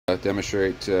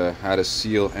demonstrate how to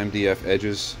seal MDF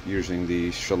edges using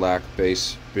the Shellac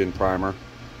base bin primer,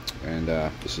 and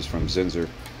this is from Zinsser.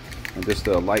 And just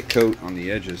a light coat on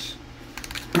the edges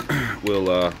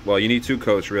will, well, you need two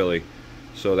coats really.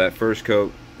 So that first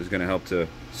coat is going to help to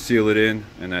seal it in,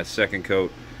 and that second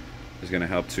coat is going to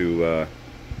help to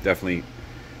definitely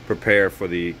prepare for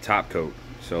the top coat.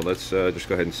 So let's just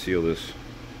go ahead and seal this.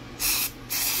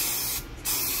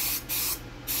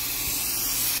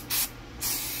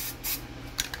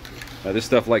 This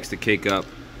stuff likes to cake up,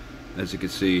 as you can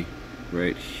see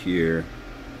right here.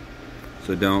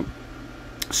 So don't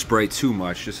spray too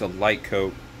much, just a light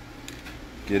coat.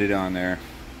 Get it on there.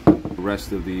 The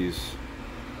rest of these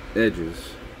edges,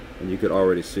 and you could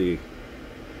already see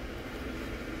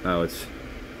how it's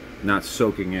not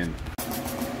soaking in.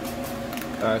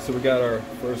 Alright, so we got our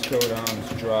first coat on,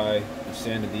 it's dry. We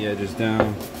sanded the edges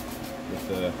down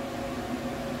with a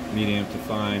medium to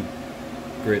fine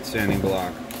grit sanding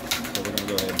block. So we're going to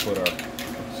go ahead and put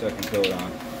our second coat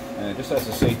on. And just as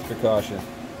a safety precaution,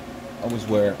 always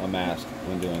wear a mask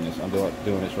when doing this. I'm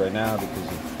doing this right now because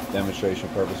of demonstration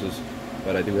purposes,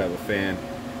 but I do have a fan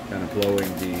kind of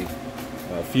blowing the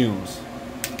fumes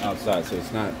outside, so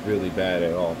it's not really bad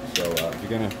at all. So if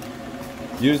you're going to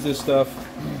use this stuff,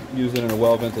 use it in a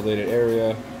well-ventilated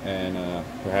area, and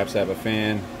perhaps have a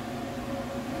fan.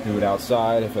 Do it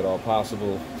outside if at all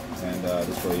possible, and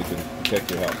this way you can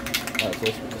protect your health. Alright, so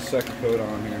let's put the second coat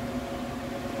on here.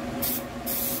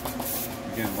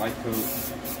 Again, light coat,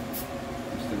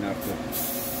 just enough to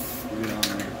put it on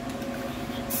there.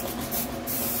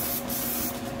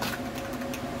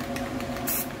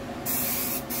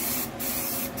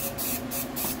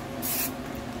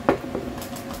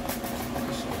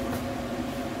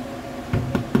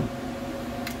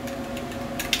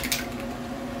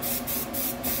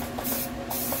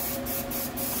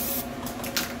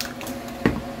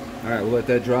 Alright, we'll let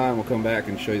that dry and we'll come back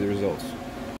and show you the results.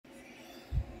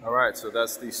 Alright, so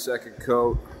that's the second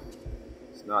coat.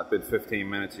 It's not been 15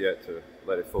 minutes yet to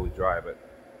let it fully dry, but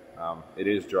it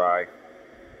is dry.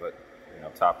 But, you know,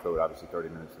 top coat, obviously 30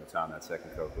 minutes from the time that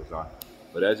second coat goes on.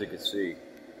 But as you can see, you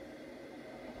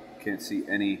can't see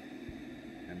any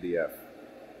MDF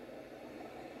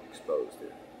exposed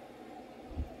here.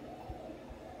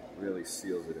 Really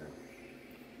seals it in.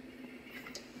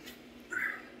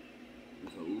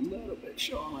 A little bit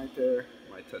showing right there.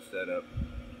 Might touch that up.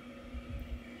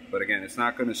 But again, it's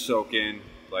not going to soak in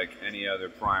like any other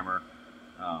primer.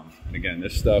 And again,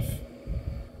 this stuff,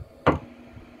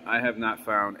 I have not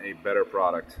found a better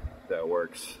product that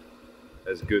works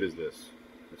as good as this,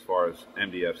 as far as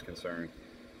MDF is concerned.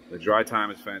 The dry time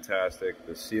is fantastic.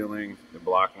 The sealing, the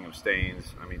blocking of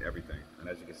stains, I mean everything. And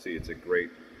as you can see, it's a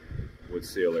great wood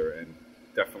sealer and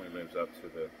definitely lives up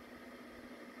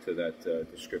to that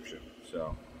description.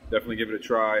 So definitely give it a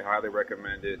try. Highly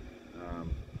recommend it.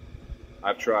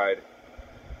 I've tried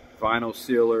vinyl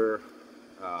sealer,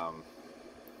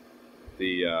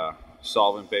 the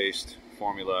solvent-based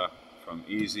formula from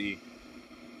Easy.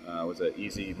 Was it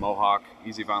Easy Mohawk?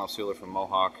 Easy vinyl sealer from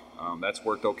Mohawk. That's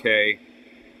worked okay,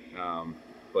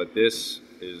 but this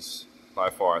is by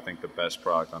far, I think, the best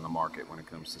product on the market when it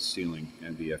comes to sealing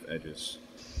MDF edges.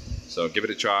 So give it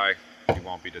a try. You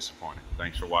won't be disappointed.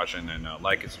 Thanks for watching, and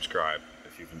like and subscribe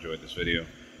if you've enjoyed this video.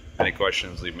 Any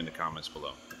questions, leave them in the comments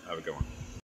below. Have a good one.